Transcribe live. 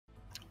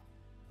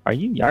Are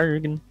you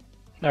Yargan?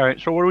 Alright,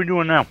 so what are we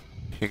doing now?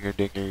 Hinger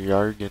dinger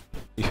yargan.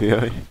 You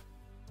feel me?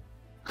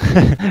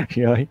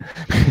 Yeah.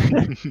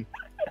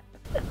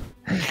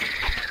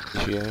 You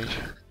feel me?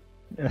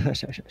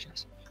 Hush, hush, hush,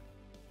 hush.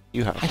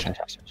 You have. Hush, hush,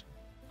 hush, hush.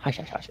 Hush,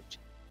 hush, hush, hush.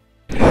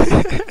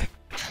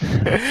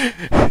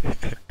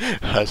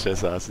 Hush a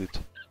sausage.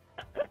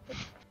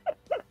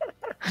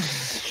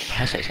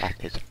 Hush a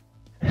sausage.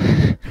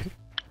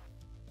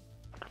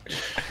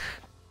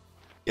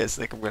 Yes,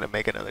 think I'm gonna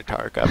make another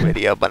Tarkov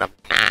video, but I'm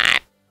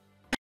not.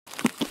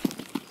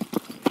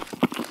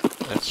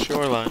 That's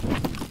shoreline.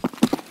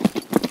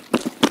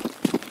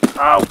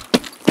 Oh!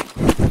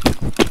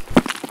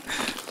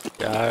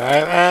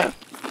 Alright, man.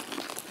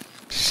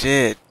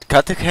 Shit.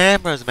 Cut the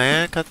cameras,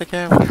 man. Cut the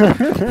cameras.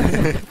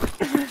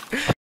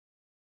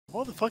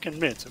 All the fucking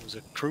mints, it was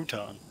a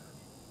crouton.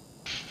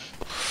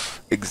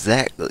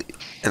 Exactly.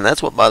 And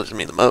that's what bothers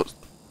me the most.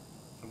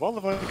 Of all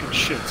the fucking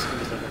shits, it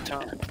was like a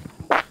ton.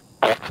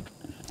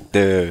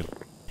 Dude.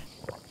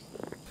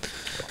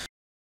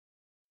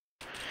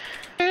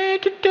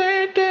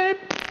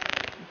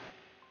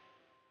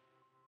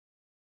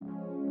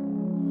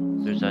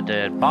 There's a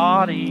dead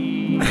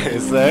body.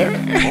 Is there?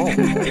 Oh,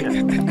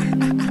 yeah.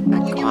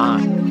 Come on.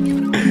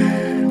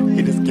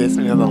 He just kissed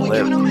me on the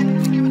lip. We giving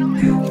them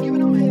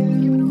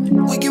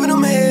hell. We giving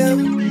them hell.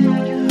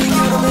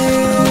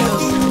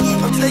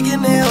 I'm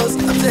taking nails.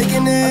 I'm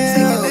taking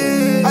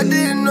nails. I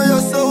didn't know your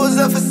soul was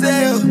up for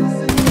sale.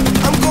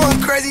 I'm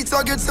going crazy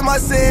talking to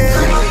myself.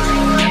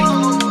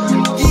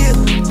 Yeah,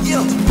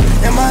 yeah.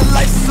 And my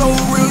life's so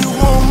real, you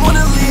won't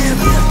wanna live.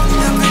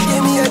 That bitch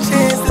gave me a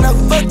chance, and I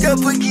fucked up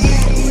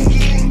again.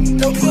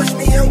 Don't push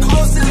me, I'm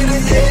closer to the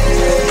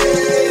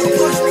edge. Don't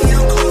push me,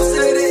 I'm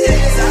closer to the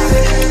edge.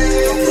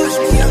 Don't push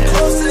me, I'm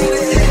closer to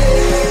the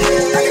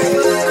edge. I got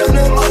blood on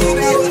the money.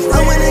 I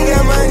went and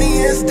got money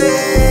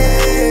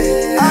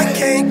instead. I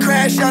can't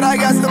crash out, I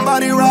got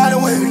somebody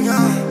riding with me.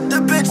 The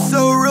bitch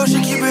so real,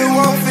 she keep it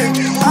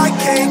 150. I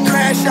can't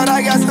crash out,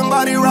 I got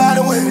somebody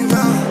riding with me.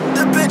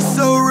 The bitch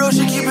so real,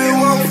 she keep it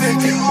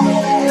 150.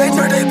 They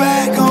turned their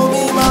back on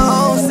me, my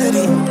own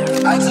city.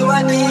 I told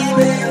my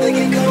demons, they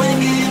can come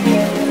and get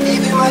me.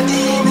 Even my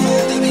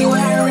demons, they be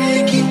wearing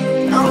Ricky.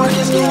 I'm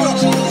working skinny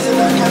jeans and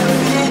I got a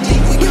 50.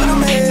 We give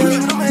them hell, we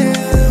give them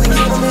hell, we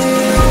give them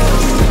hell.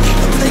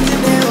 I'm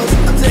taking nails,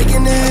 I'm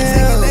taking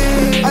nails.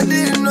 I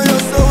didn't know your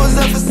soul was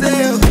up for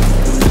sale.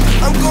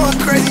 I'm going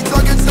crazy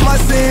talking to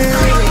myself.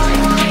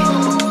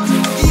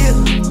 Yeah,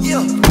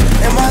 yeah.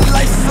 And my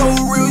life's so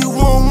real, you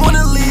won't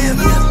wanna live.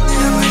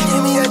 That bitch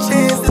gave me a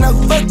chance, and I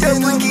fucked up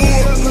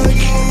again.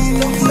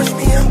 Don't push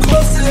me, I'm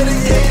closer to the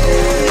edge.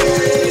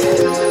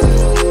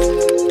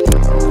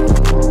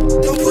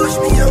 Don't push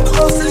me, I'm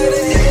closer to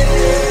the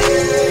edge.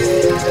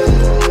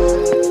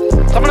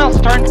 Someone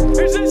else's turn.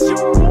 Is this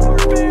your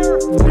warfare?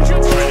 Is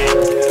your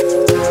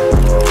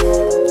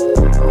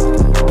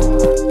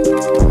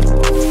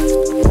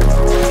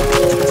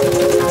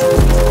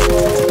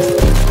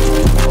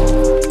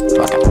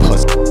Fucking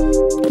pussy.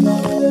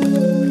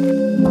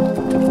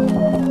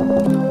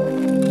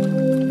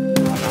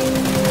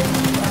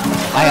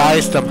 I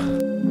iced him.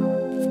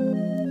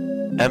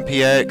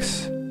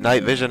 MPX,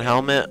 night vision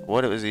helmet.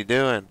 What was he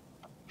doing?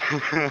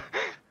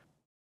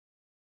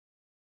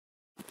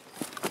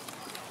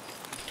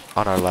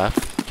 On our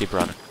left. Keep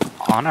running.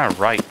 On our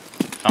right.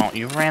 Oh,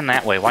 you ran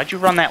that way. Why'd you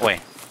run that way?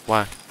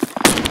 Why?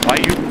 Why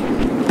you...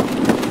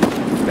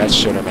 That's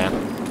shitter, man.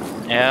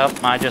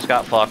 Yep, I just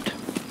got fucked.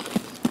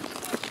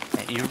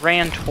 You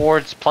ran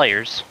towards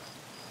players.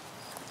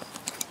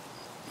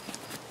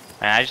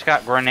 And I just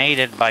got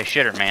grenaded by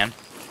Shitter Man.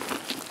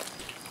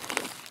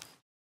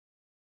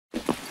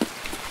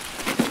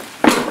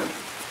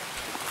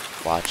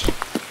 Watch.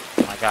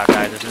 Oh my god,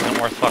 guys, this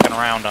isn't worth fucking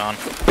around on.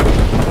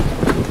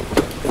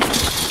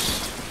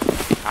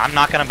 I'm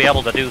not gonna be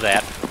able to do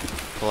that.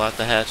 Pull out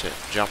the hatchet.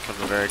 Jump from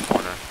the very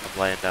corner. I'm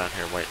laying down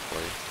here waiting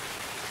for you.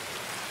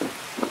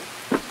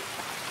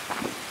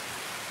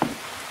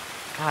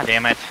 God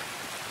damn it.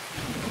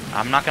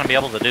 I'm not gonna be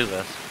able to do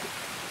this.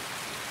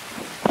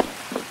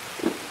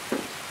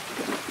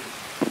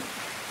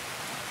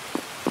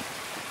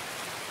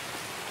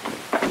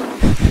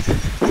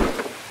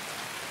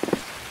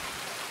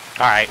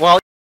 Alright, well...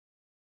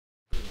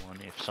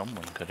 If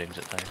someone could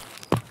exit there.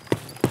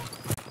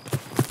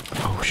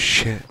 Oh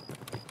shit.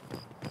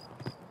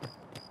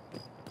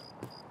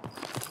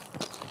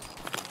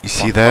 You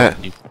see that?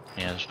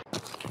 Yes.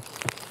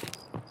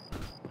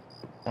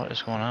 What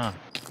is going on?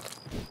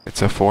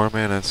 It's a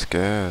 4-man and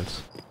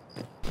scads.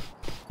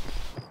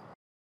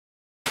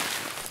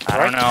 I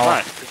don't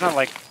know. It's not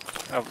like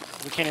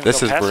we can't even. This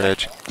go is past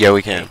bridge. that. Yeah,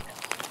 we can.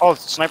 Oh,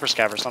 it's sniper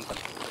scav or something.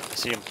 I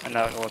see him in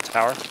that little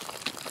tower.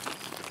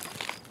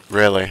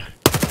 Really?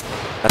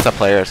 That's a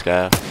player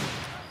scav.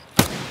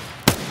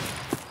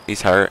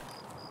 He's hurt.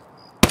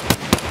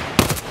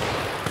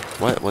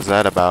 What was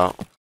that about?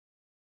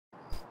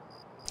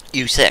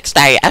 You sick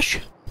stash.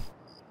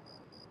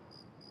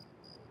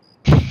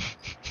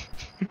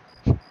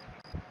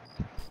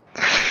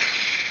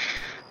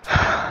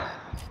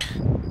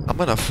 I'm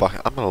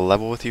I'm gonna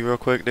level with you real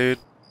quick, dude.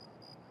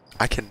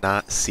 I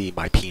cannot see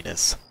my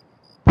penis.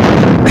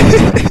 Out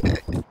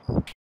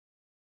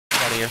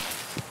of here.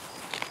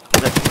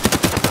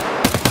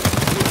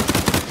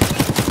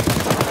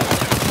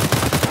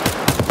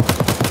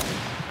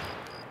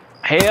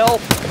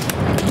 Help!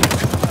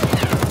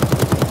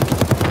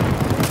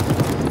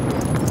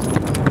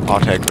 I'll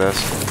take this.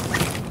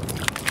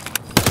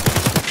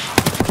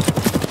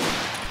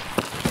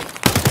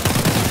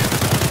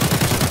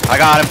 I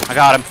got him. I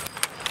got him.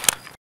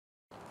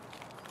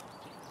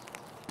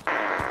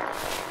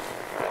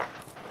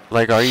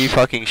 Like, are you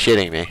fucking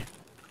shitting me?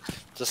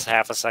 Just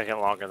half a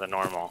second longer than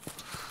normal.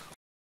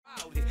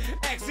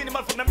 Ask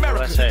anyone from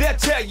America, they'll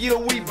tell you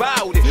we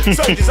bowed it.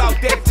 Soldiers out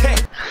there tech.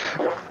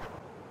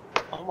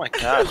 Oh my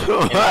god.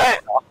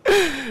 What?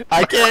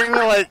 I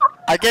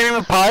can't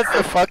even pause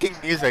the fucking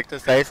music to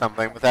say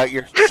something without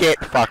your shit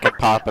fucking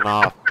popping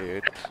off,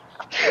 dude.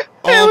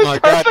 Oh my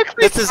god,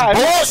 this is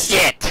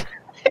bullshit!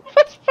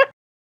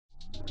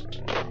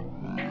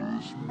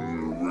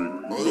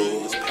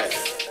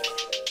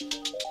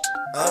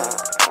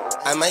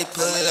 I might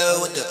pull it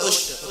up with the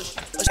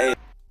ush.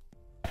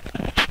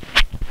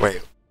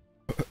 Wait.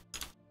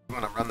 You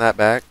wanna run that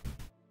back?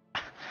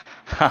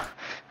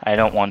 I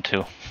don't want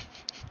to.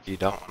 You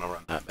don't wanna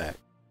run that back.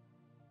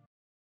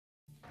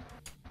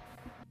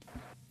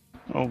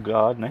 Oh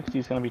god, next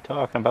he's gonna be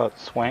talking about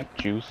swank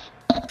juice.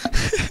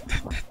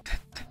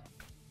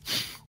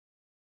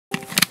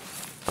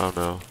 Oh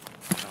no.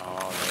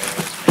 Oh,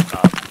 there's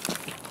makeup.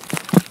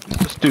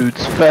 This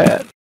dude's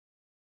fat.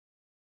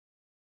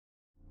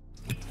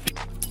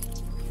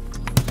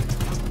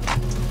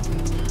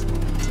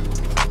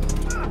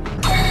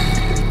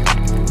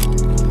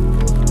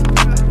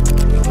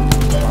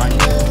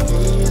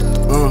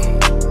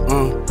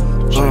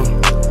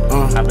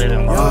 I let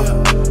him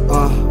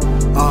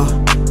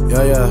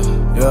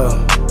yeah,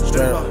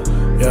 straight up,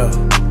 yeah,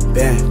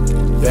 bang,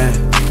 yeah,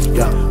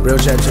 real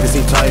chat to the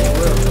seat tight,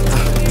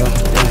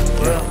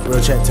 yeah, real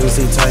chat to the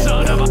seat tight,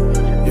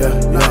 yeah,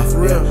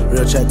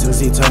 real chat to the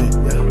seat tight,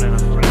 yeah,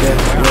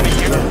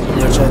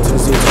 real chat to the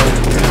seat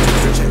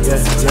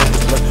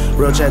tight,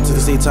 real chat to the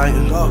seat tight,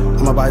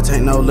 I'ma buy a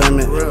tank, no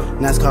limit,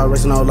 NASCAR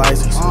racing, no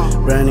license,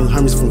 brand new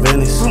Hermes from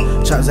Venice,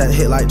 chops that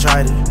hit like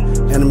Trident,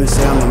 enemies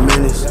say I'm a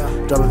menace,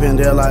 drop a pin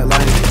there like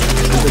lightning,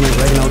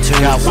 no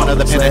Got one of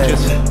the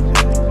pinnages.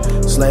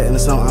 Sled in the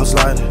snow, I'm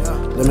sliding.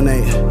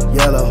 Lemonade,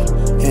 yellow,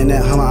 in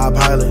that Hummer I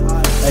pilot.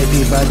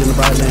 AP back in the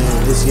bright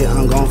land. This year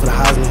I'm going for the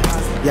Heisman.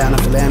 Yeah,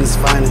 enough for land is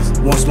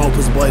finest. Won't smoke,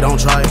 pussy boy, don't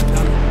try it.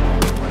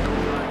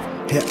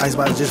 Hit ice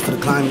body just for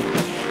the climate.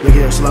 Look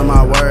here, slow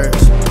my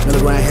words.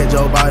 Milligram hit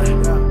Joe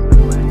Biden.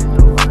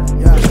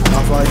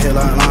 Off white hit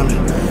like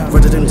lineman.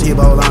 Further than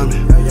T-Bow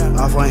lineman.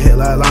 Off white hit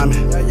like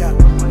lineman.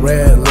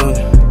 Red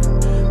Luna.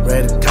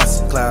 Red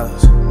Casa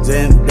Clouds.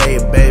 Zendaya,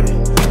 baby.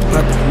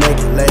 Purple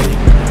naked lady.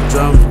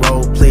 Drums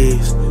roll,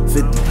 please.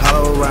 50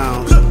 hollow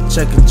rounds.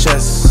 Check your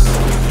chest.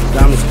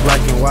 Diamonds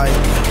black and white.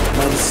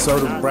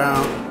 Minnesota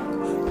brown.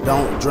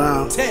 Don't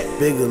drown.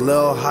 Bigger,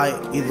 little height.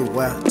 Either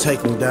way, I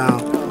take them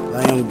down.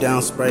 Lay them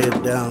down, spray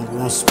it down. We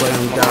won't spray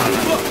them down.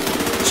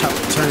 Chop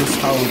the turn this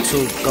hoe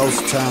into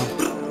ghost town.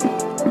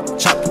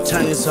 Chop the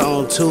turn this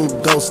hoe into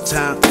ghost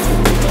town.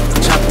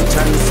 Chop the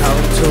turn this hoe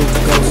into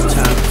ghost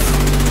town.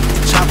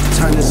 Chop the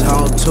turn this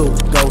hoe into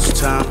ghost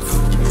town.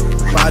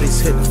 Bodies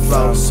hit the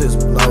floor, sits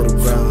below the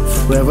ground.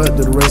 Rev up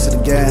to the race of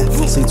the gas.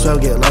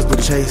 C12 get lost with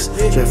the chase.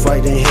 Straight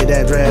fright, didn't hit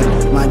that drag.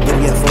 Might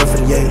get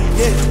 458.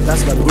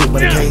 That's about the group,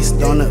 by the case.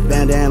 Donut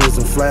bandanas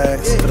and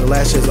flags. For the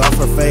lashes off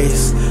her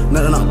face.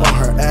 Nothing up on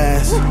her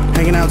ass.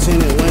 Hanging out in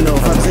the window.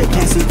 Fuck it,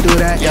 can't see through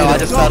that. Yo, I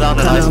just fell down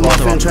the nice wall.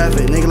 In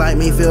traffic. Nigga like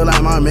me feel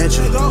like my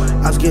mention.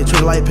 I just get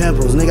triggered like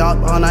pimples. Nigga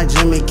out all night,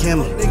 Jimmy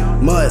Kimmel.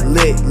 Mud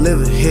lick,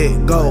 liver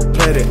hit, gold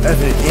plated,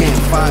 F&N,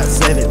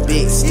 5-7,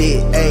 big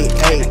stick,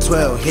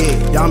 8-8-12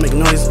 hit. Y'all make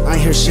noise, I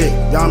ain't hear shit.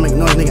 Y'all make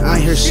noise, nigga, I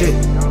ain't hear shit.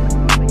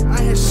 I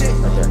ain't hear shit.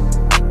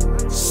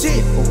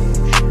 Shit.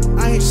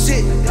 I ain't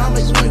shit. Y'all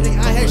make noise, nigga,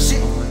 I ain't hear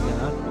shit.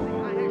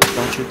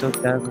 Don't shoot those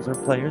guys, those are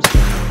players.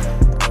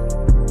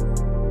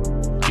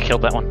 You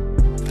killed that one.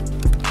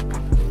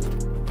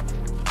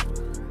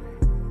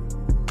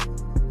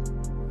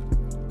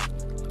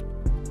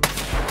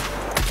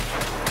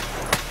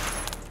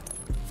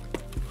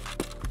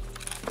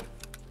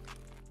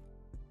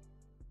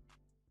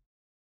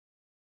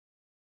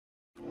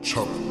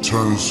 Chop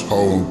turn this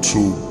hoe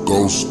to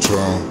ghost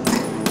town.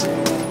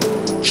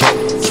 Chop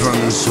turn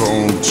this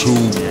hoe to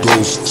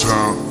ghost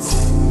town.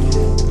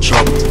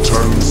 Chop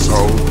turn this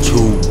hoe to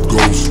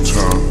ghost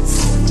town.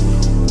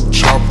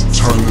 Chop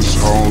turn this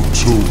hoe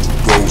to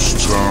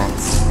ghost town.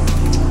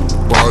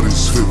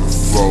 Bodies hit the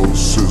floor,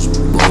 sits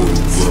below the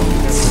ground.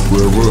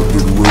 Rev up to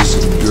the race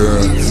of the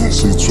gas.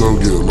 C12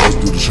 get lost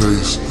to the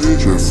chase.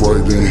 Straight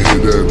fright, didn't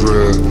hit that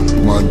drag.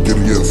 Might get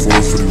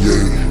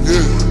 458.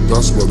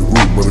 That's by the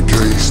group, by the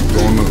case.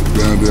 Donut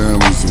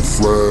bandanas and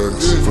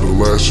flags. For the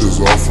lashes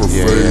off her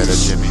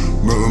face.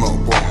 Nothing up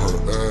on her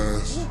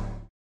ass.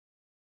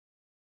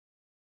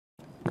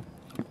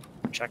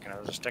 Checking, is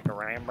there a stick of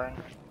rain burn?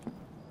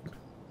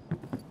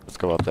 Let's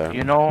go up there.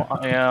 You know,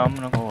 yeah, I'm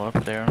gonna go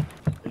up there.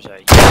 There's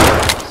a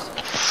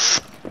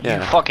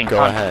Yeah, you fucking go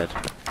cunt. ahead.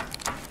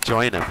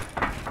 Join him.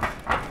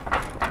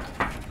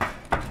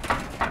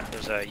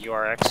 there's a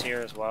URX here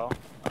as well.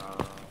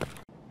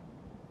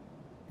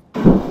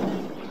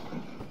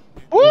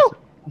 Woo!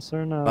 Yes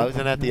or no?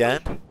 Wasn't at the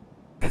end?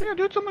 Yeah,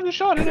 dude, somebody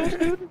shot at us,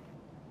 dude.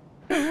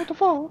 Hey, what the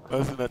fuck?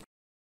 Wasn't at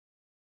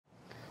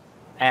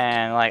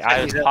And like,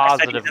 I was I said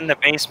positive. he's in the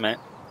basement.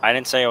 I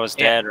didn't say I was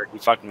dead or he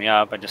fucked me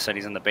up. I just said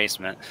he's in the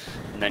basement.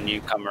 And then you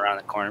come around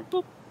the corner.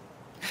 Boop.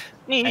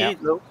 Yeah.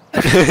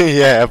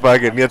 yeah,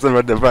 fucking get some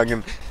of the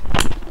fucking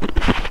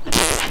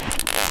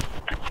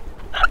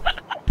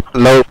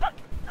low.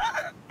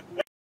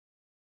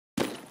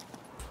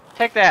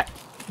 Take that.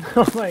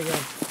 Oh my god.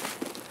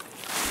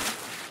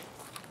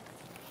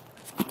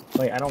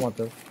 Wait, I don't want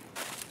this.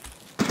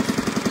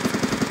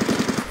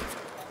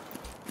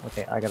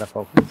 Okay, I gotta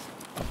focus.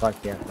 Oh, fuck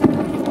yeah.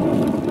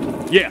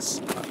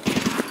 Yes.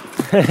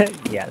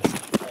 Yes.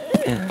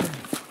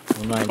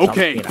 I'm not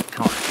Okay. being a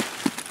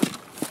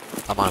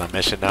cunt. I'm on a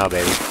mission now,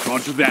 baby.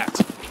 Roger that.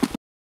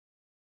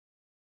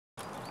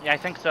 Yeah, I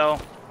think so.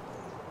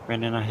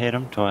 Brandon, I hit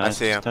him twice. I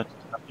see him. Touch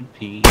fucking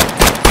P. Is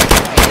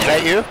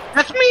that you?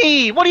 That's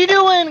me! What are you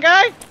doing,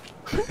 guy?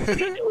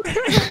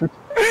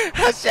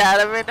 I shot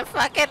him in the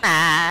fucking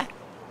eye.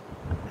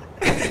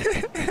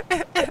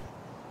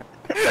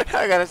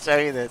 I gotta show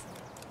you this.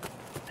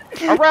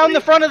 Around the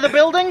front of the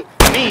building?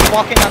 Me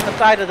walking on the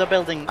side of the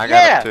building. I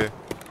yeah! got him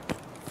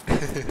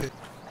too.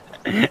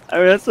 I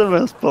mean, that's the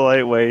most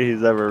polite way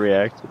he's ever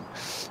reacted.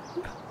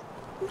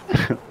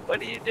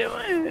 What are you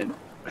doing?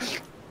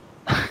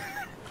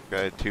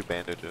 Got 2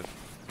 bandages.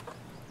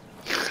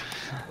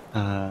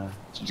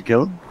 Did you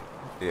kill him?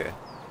 Yeah.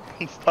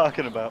 He's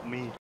talking about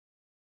me.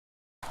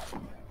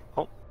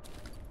 Oh.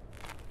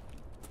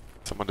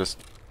 Someone just.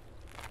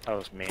 That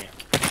was me.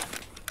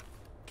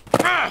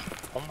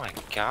 Oh my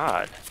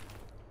god.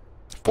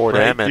 4 Right,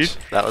 damage.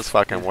 dude. That was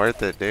fucking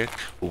worth it, dude.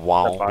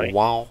 Wow, body.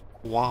 wow,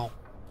 wow.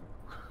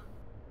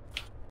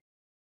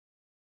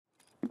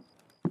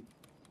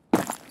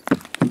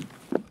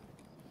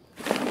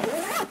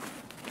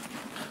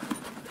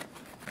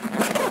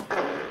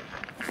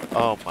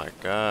 Oh my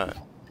god.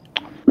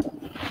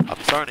 I'm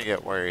starting to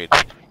get worried.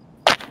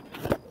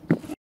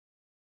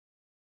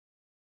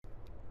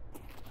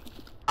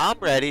 I'm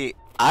ready.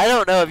 I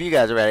don't know if you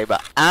guys are ready,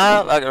 but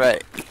I'm fucking ready.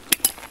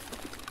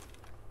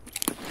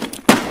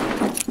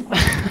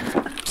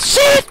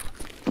 Shit!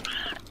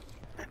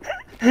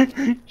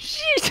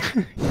 Shit!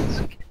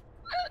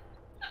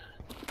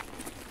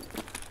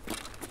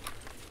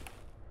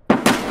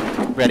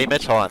 Ready,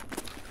 Mitch? Hold on.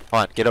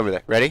 Hold on. Get over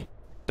there. Ready?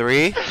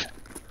 3,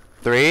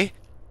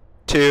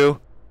 2,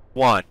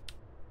 1.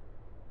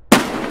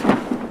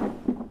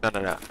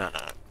 No.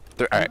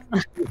 Alright.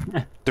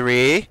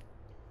 3,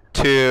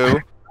 2,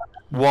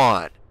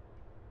 1.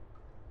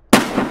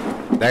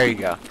 There you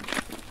go.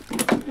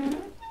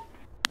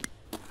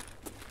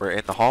 We're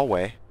in the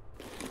hallway.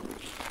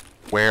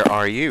 Where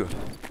are you?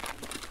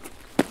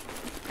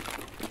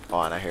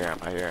 Hold on, I hear him.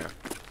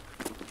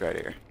 He's right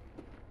here.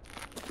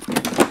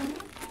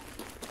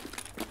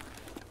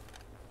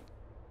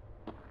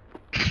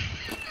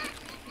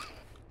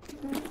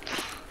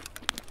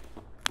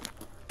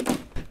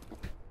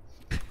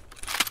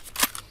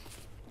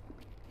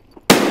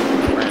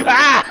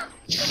 Ah!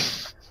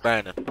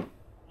 Brandon,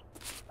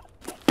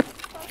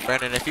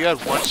 if you had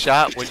 1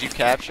 shot, would you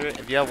capture it?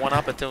 If you had 1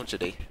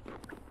 opportunity.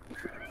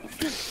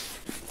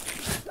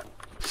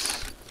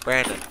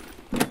 Brandon,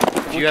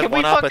 if you had Can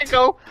we 1 fucking opportunity.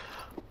 go?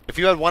 If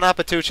you had 1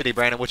 opportunity,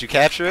 Brandon, would you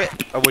capture it?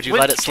 Or would you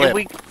let it slip?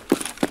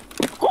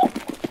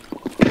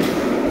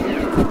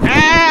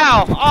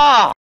 Ow!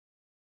 Oh!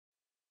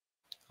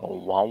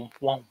 Wow,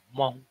 wow,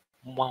 wow,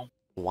 wow.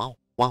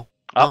 Wow.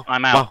 Oh,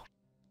 I'm out.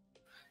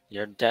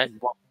 You're dead.